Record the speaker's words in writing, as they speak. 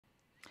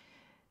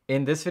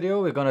In this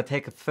video, we're going to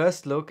take a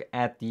first look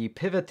at the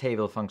pivot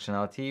table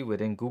functionality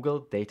within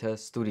Google Data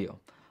Studio.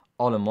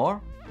 All and more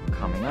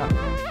coming up.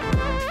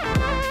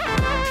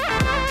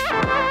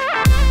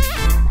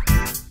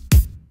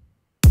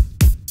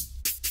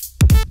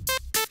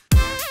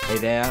 Hey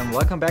there, and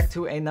welcome back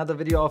to another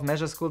video of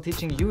Measure School,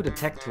 teaching you the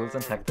tech tools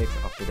and tactics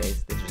of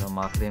today's digital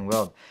marketing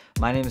world.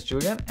 My name is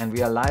Julian, and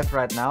we are live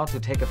right now to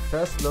take a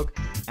first look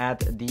at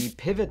the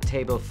pivot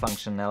table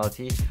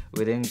functionality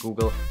within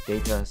Google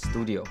Data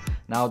Studio.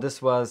 Now, this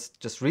was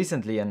just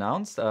recently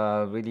announced,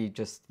 really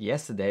just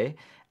yesterday,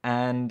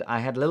 and I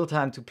had little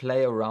time to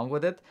play around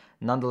with it.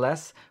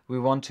 Nonetheless, we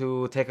want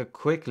to take a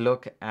quick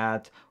look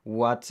at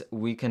what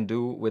we can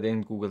do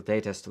within Google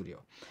Data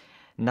Studio.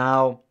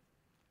 Now,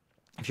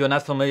 if you're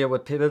not familiar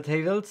with pivot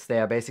tables, they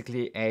are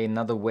basically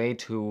another way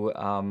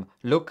to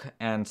look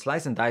and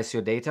slice and dice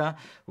your data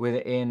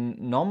within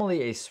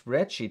normally a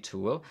spreadsheet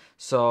tool.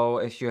 So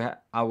if you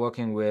are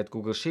working with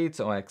Google Sheets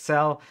or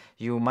Excel,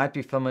 you might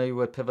be familiar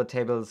with pivot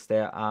tables. They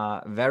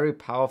are very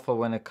powerful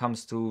when it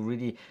comes to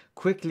really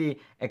quickly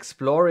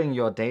exploring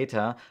your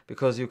data,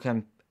 because you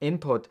can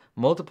input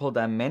multiple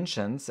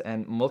dimensions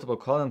and multiple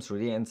columns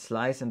really and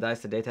slice and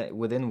dice the data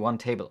within one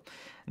table.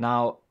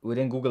 Now,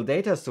 within Google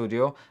Data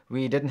Studio,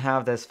 we didn't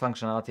have this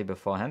functionality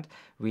beforehand.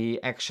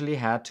 We actually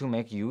had to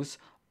make use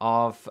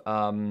of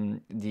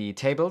the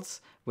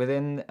tables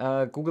within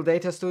Google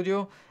Data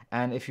Studio.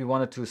 And if you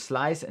wanted to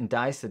slice and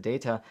dice the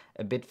data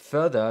a bit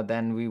further,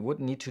 then we would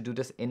need to do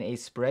this in a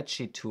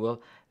spreadsheet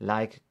tool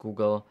like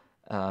Google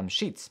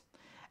Sheets.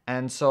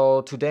 And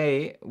so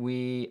today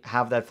we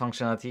have that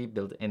functionality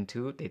built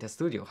into Data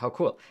Studio. How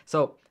cool.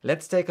 So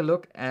let's take a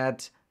look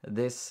at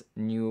this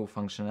new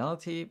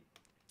functionality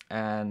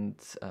and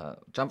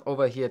jump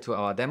over here to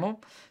our demo.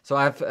 So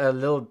I have a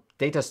little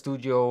Data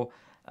Studio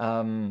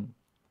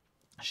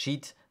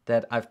sheet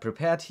that I've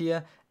prepared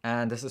here,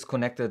 and this is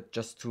connected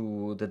just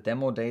to the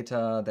demo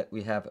data that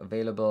we have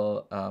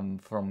available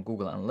from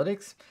Google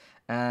Analytics.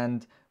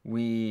 And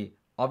we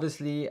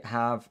obviously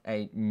have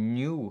a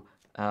new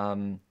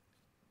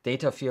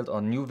data field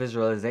or new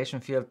visualization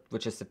field,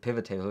 which is the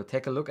pivot table. We'll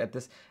take a look at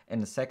this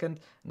in a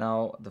second.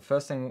 Now, the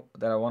first thing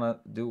that I want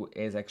to do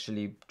is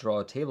actually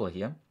draw a table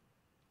here.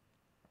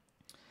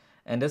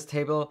 And this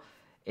table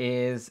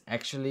is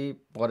actually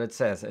what it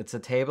says. It's a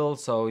table,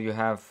 so you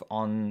have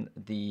on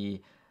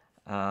the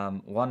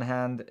one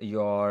hand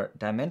your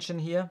dimension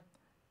here,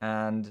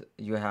 and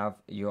you have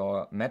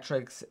your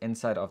metrics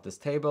inside of this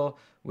table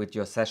with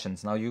your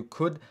sessions. Now, you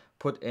could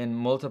put in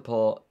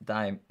multiple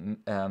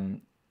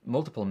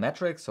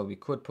metrics, so we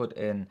could put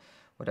in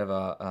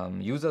whatever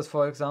users,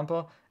 for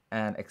example,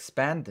 and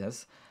expand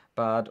this.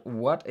 But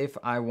what if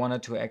I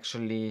wanted to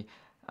actually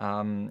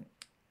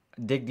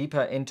dig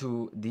deeper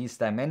into these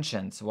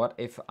dimensions? What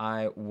if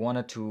I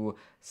wanted to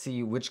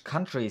see which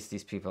countries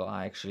these people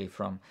are actually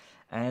from?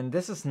 And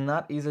this is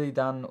not easily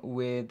done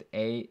with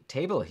a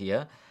table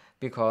here,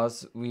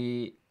 because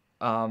we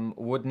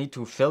would need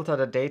to filter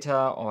the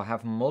data or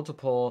have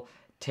multiple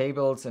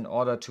tables in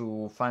order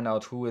to find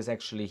out who is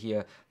actually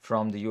here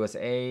from the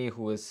USA,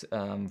 who is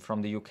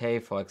from the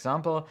UK, for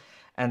example.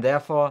 And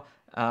therefore,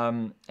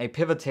 a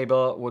pivot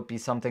table would be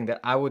something that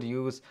I would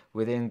use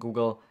within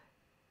Google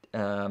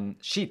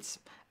Sheets.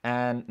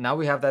 And now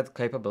we have that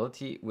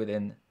capability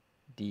within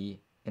the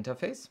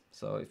interface.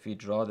 So if we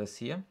draw this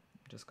here,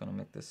 I'm just going to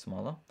make this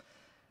smaller.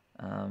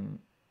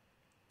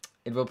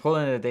 It will pull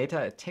in the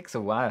data. It takes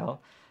a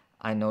while,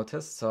 I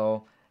noticed.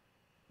 So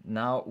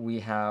now we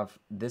have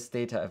this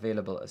data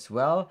available as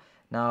well.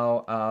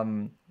 Now,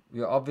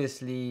 we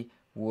obviously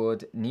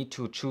would need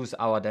to choose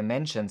our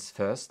dimensions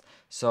first.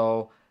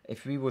 So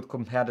if we would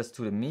compare this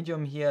to the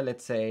medium here,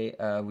 let's say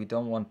we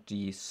don't want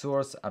the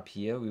source up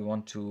here. We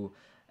want to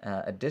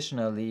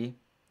additionally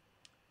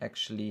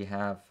actually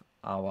have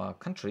our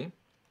country.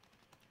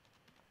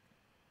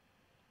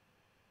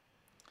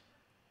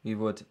 We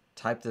would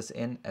type this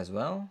in as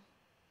well.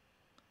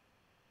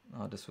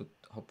 Now this would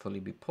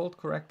hopefully be pulled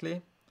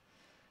correctly.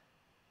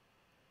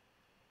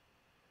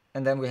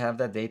 And then we have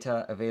that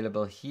data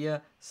available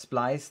here,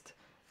 spliced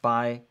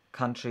by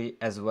country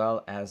as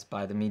well as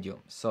by the medium.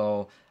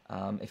 So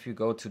if you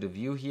go to the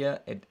view here,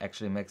 it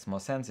actually makes more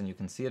sense and you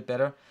can see it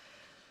better.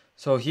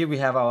 So here we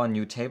have our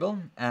new table,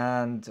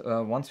 and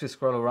once we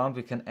scroll around,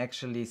 we can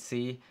actually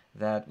see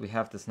that we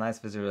have this nice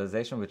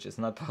visualization, which is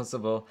not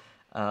possible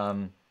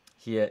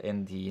here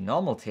in the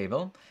normal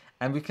table.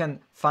 And we can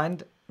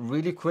find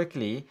really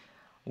quickly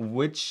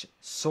which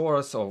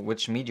source or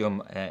which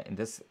medium in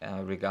this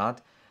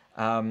regard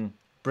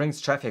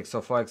brings traffic.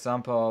 So for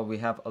example, we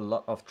have a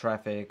lot of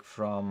traffic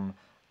from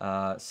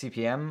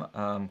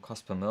CPM,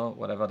 cost per mil,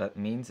 whatever that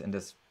means in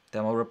this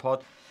demo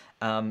report.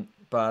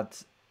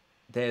 But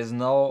there is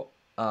no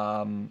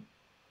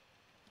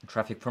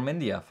traffic from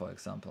India, for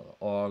example,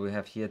 or we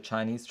have here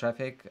Chinese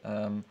traffic.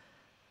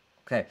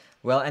 Okay,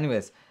 well,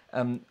 anyways,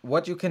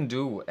 what you can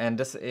do, and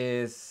this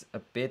is a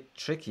bit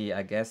tricky,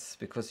 I guess,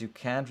 because you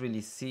can't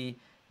really see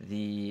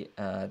the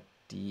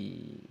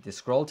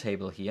scroll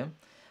table here,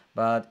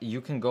 but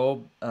you can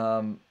go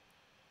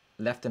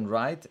left and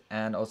right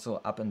and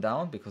also up and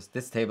down, because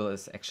this table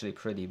is actually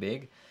pretty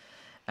big.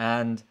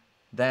 And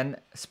then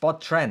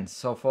spot trends.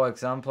 So for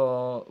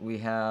example, we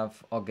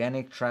have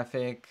organic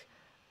traffic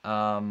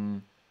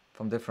from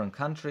different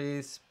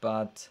countries,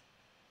 but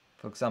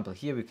for example,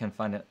 here we can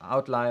find an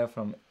outlier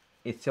from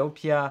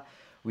Ethiopia.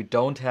 We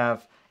don't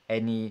have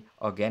any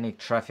organic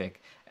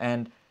traffic.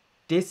 And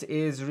this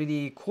is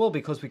really cool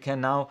because we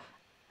can now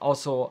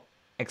also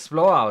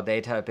explore our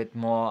data a bit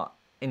more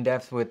in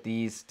depth with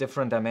these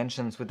different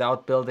dimensions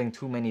without building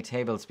too many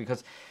tables.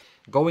 Because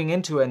going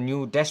into a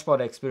new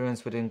dashboard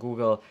experience within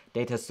Google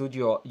Data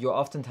Studio, you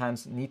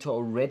oftentimes need to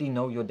already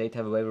know your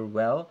data very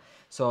well.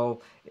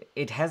 So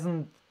it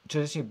hasn't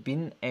traditionally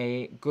been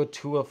a good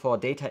tool for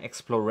data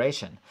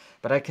exploration,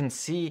 but I can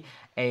see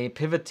a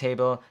pivot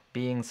table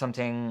being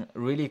something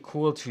really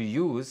cool to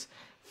use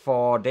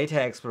for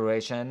data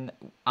exploration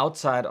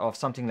outside of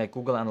something like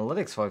Google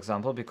Analytics, for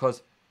example,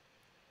 because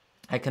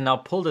I can now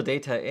pull the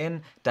data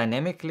in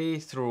dynamically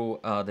through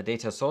the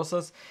data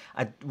sources.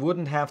 I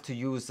wouldn't have to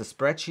use the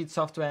spreadsheet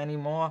software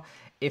anymore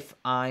if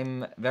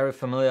I'm very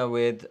familiar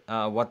with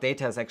what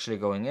data is actually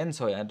going in,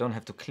 so I don't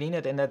have to clean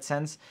it in that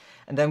sense.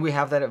 And then we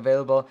have that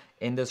available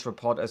in this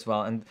report as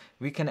well. And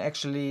we can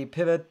actually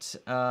pivot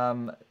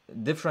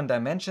different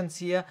dimensions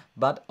here,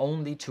 but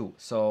only two.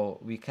 So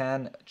we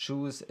can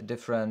choose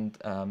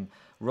different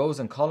rows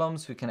and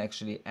columns. We can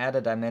actually add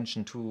a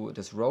dimension to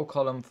this row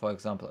column, for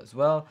example, as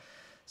well.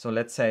 So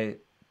let's say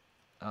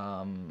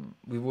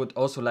we would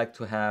also like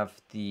to have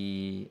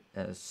the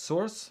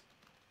source,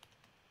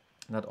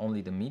 not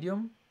only the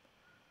medium.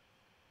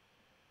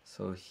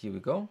 So here we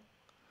go.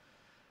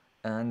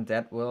 And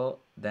that will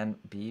then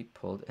be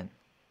pulled in.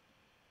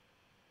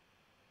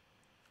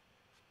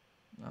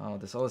 Oh,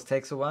 this always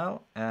takes a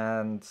while.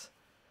 And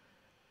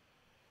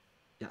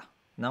yeah,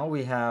 now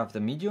we have the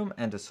medium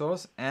and the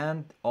source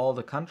and all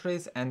the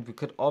countries. And we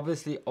could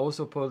obviously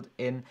also put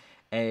in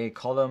a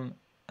column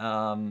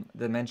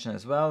dimension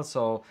as well.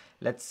 So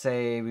let's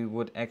say we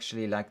would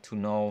actually like to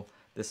know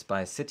this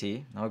by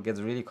city. Now it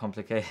gets really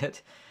complicated,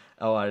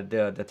 or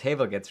the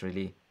table gets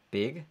really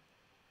big.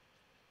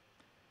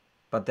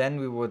 But then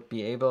we would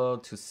be able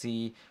to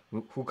see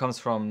who comes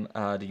from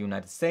the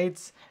United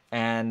States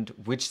and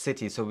which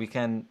city, so we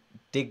can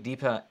dig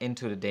deeper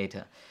into the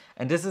data.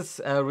 And this is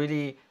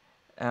really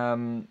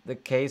the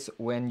case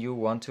when you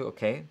want to,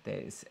 okay,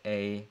 there's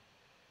an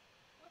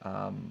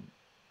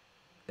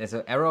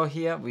arrow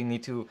here. We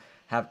need to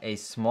have a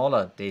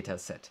smaller data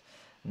set.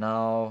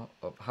 Now,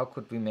 how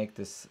could we make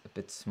this a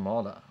bit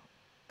smaller?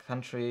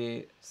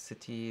 Country,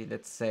 city,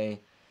 let's say,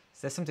 is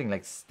there something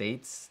like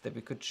states that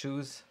we could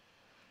choose?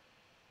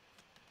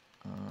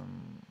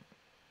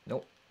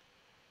 No.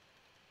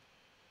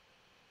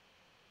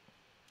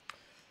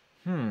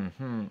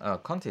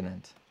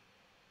 Continent.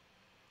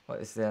 Or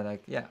is there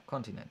like, yeah,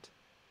 continent.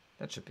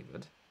 That should be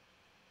good.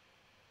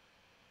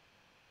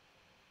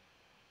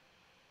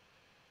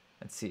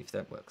 Let's see if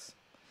that works.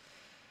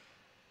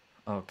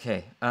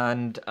 Okay,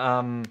 and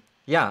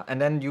yeah, and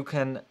then you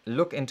can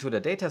look into the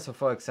data. So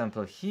for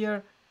example,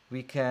 here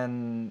we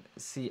can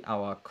see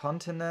our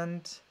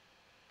continent.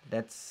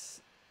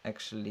 Let's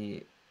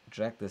actually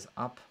drag this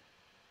up.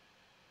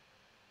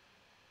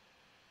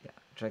 Yeah,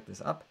 drag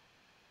this up.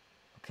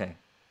 Okay.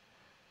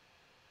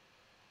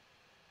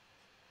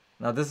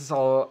 Now this is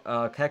all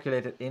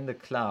calculated in the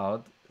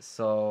cloud.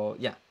 So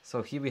yeah,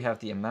 so here we have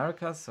the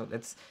Americas. So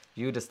let's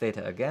view this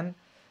data again.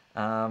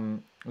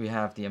 We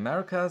have the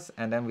Americas,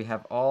 and then we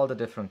have all the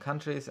different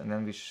countries, and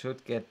then we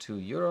should get to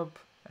Europe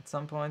at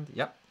some point.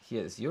 Yep,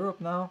 here is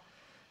Europe now,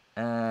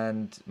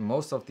 and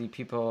most of the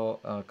people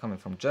coming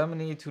from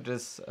Germany to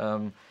this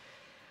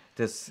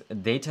this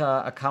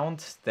data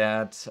account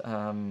that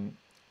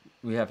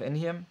we have in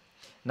here.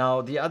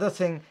 Now the other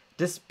thing,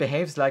 this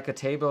behaves like a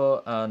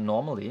table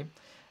normally.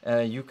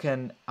 You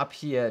can up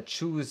here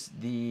choose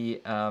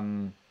the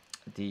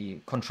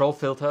control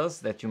filters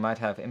that you might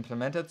have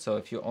implemented. So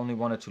if you only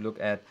wanted to look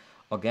at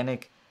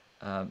organic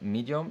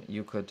medium,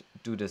 you could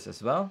do this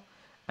as well.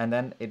 And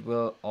then it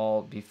will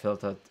all be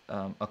filtered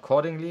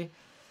accordingly.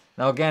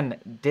 Now again,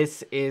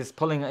 this is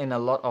pulling in a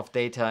lot of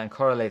data and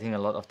correlating a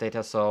lot of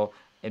data, so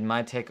it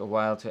might take a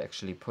while to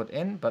actually put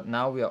in. But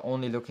now we are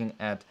only looking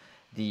at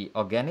the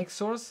organic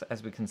source,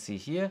 as we can see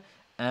here,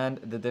 and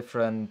the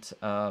different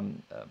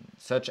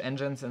search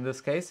engines in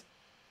this case,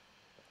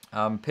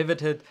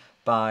 pivoted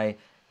by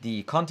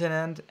the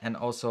continent and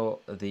also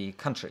the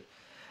country.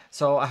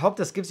 So I hope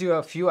this gives you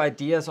a few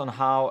ideas on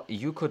how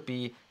you could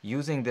be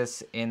using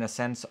this in a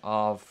sense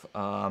of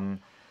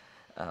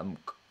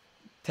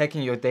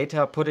taking your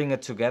data, putting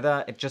it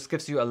together. It just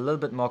gives you a little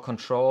bit more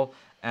control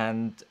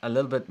and a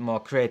little bit more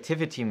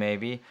creativity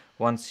maybe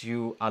once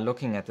you are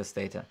looking at this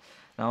data.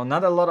 Now,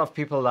 not a lot of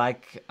people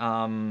like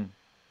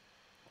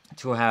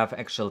to have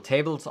actual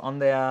tables on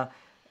their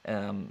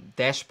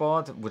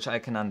dashboard, which I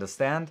can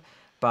understand.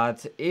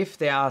 But if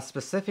there are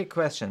specific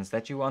questions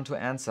that you want to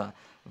answer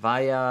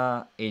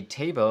via a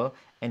table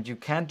and you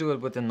can't do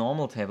it with a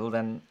normal table,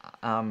 then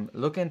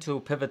look into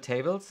pivot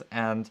tables.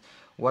 And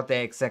what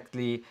they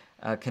exactly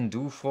can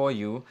do for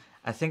you.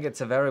 I think it's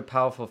a very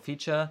powerful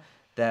feature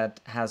that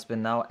has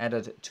been now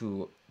added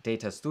to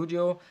Data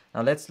Studio.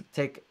 Now let's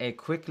take a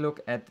quick look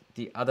at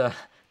the other.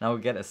 Now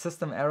we get a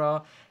system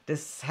error.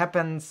 This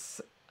happens,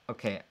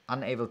 okay,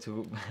 unable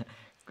to,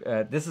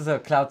 this is a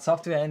cloud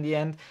software in the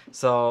end.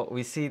 So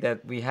we see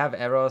that we have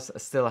errors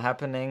still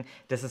happening.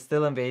 This is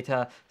still in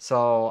beta.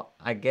 So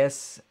I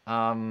guess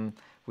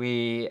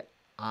we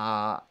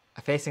are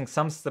facing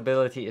some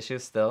stability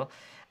issues still.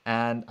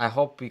 And I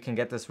hope we can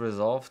get this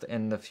resolved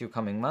in the few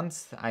coming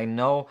months. I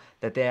know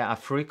that there are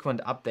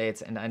frequent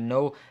updates, and I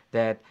know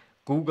that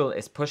Google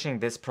is pushing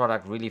this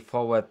product really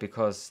forward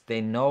because they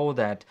know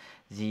that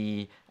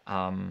the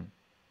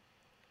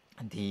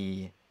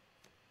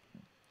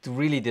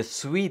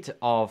suite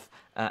of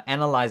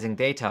analyzing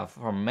data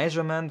from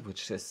measurement,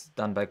 which is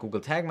done by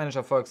Google Tag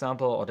Manager, for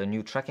example, or the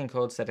new tracking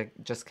codes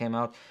that just came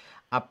out,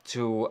 up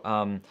to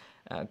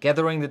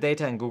gathering the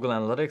data in Google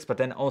Analytics, but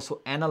then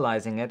also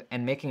analyzing it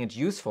and making it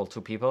useful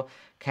to people,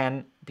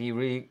 can be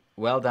really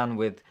well done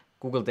with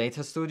Google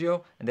Data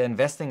Studio. And they're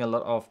investing a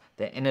lot of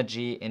their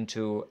energy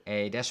into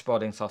a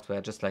dashboarding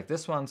software just like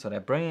this one. So they're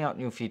bringing out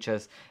new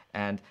features,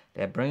 and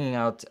they're bringing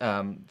out,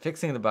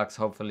 fixing the bugs,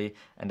 hopefully.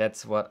 And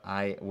that's what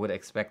I would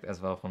expect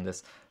as well from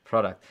this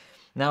product.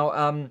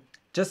 Now,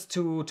 just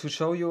to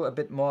show you a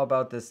bit more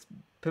about this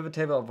pivot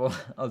table,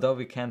 although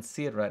we can't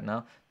see it right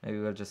now, maybe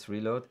we'll just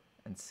reload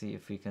and see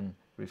if we can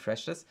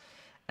refresh this.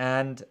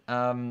 And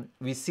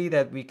we see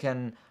that we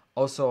can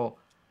also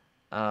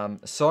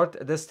sort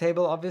this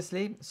table,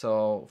 obviously.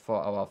 So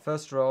for our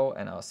first row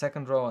and our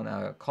second row and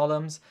our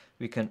columns,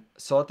 we can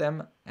sort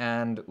them,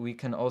 and we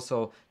can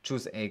also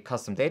choose a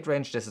custom date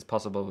range. This is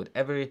possible with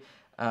every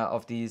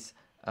of these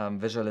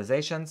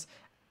visualizations,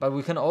 but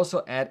we can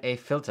also add a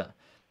filter.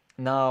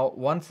 Now,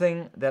 one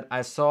thing that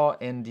I saw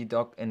in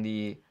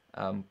the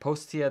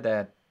post here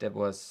that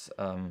was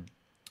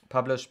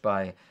published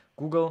by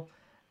Google,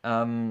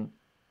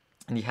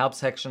 in the help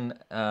section,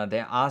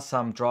 there are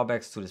some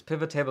drawbacks to this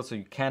pivot table. So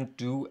you can't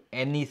do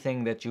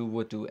anything that you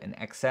would do in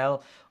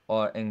Excel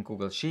or in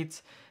Google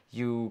Sheets.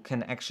 You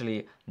can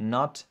actually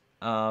not,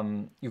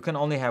 you can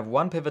only have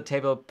one pivot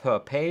table per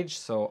page.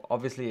 So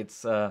obviously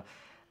it's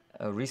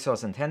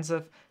resource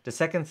intensive. The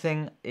second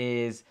thing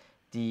is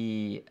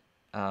the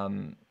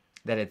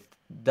that it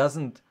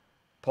doesn't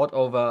port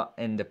over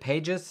in the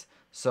pages.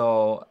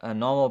 So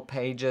normal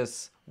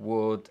pages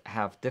would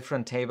have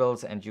different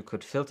tables, and you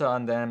could filter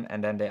on them,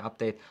 and then they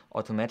update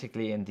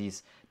automatically in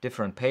these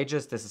different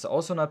pages. This is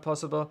also not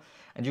possible.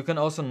 And you can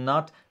also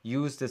not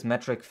use this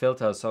metric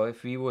filter. So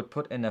if we would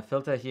put in a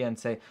filter here and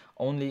say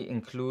only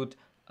include,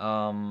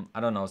 I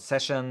don't know,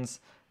 sessions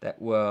that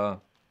were,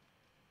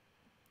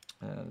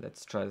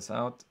 let's try this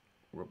out,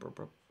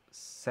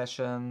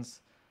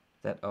 sessions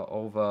that are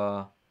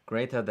over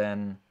greater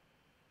than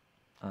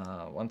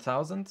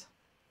 1000.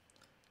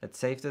 Let's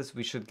save this.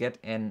 We should get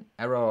an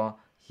error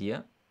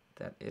here.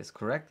 That is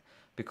correct,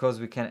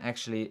 because we can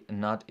actually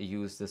not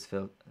use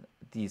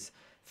these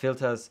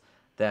filters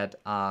that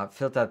are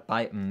filtered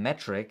by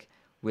metric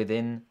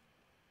within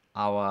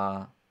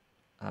our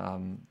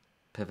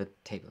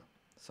pivot table.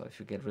 So if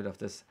you get rid of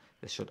this,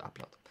 this should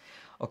upload.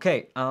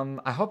 Okay,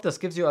 I hope this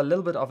gives you a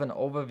little bit of an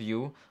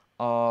overview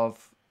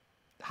of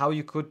how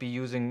you could be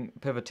using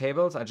pivot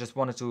tables. I just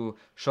wanted to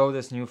show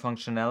this new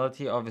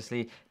functionality.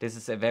 Obviously, this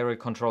is a very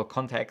controlled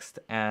context,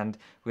 and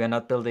we are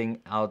not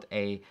building out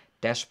a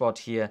dashboard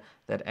here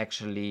that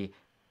actually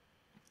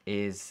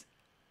is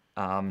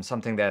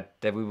something that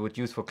we would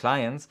use for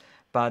clients.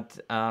 But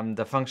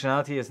the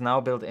functionality is now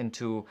built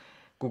into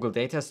Google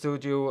Data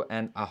Studio,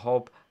 and I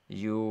hope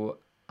you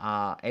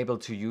are able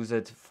to use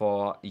it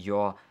for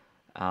your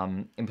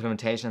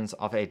implementations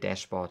of a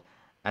dashboard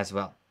as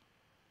well.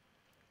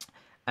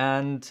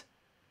 And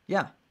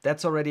yeah,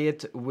 that's already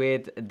it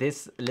with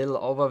this little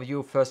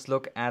overview, first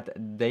look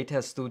at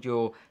Data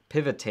Studio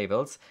pivot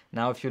tables.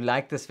 Now, if you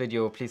like this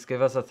video, please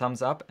give us a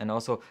thumbs up and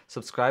also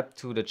subscribe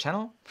to the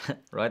channel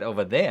right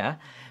over there,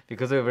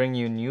 because we bring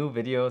you new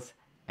videos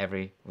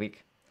every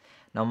week.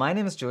 Now, my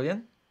name is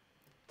Julian.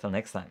 Till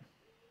next time.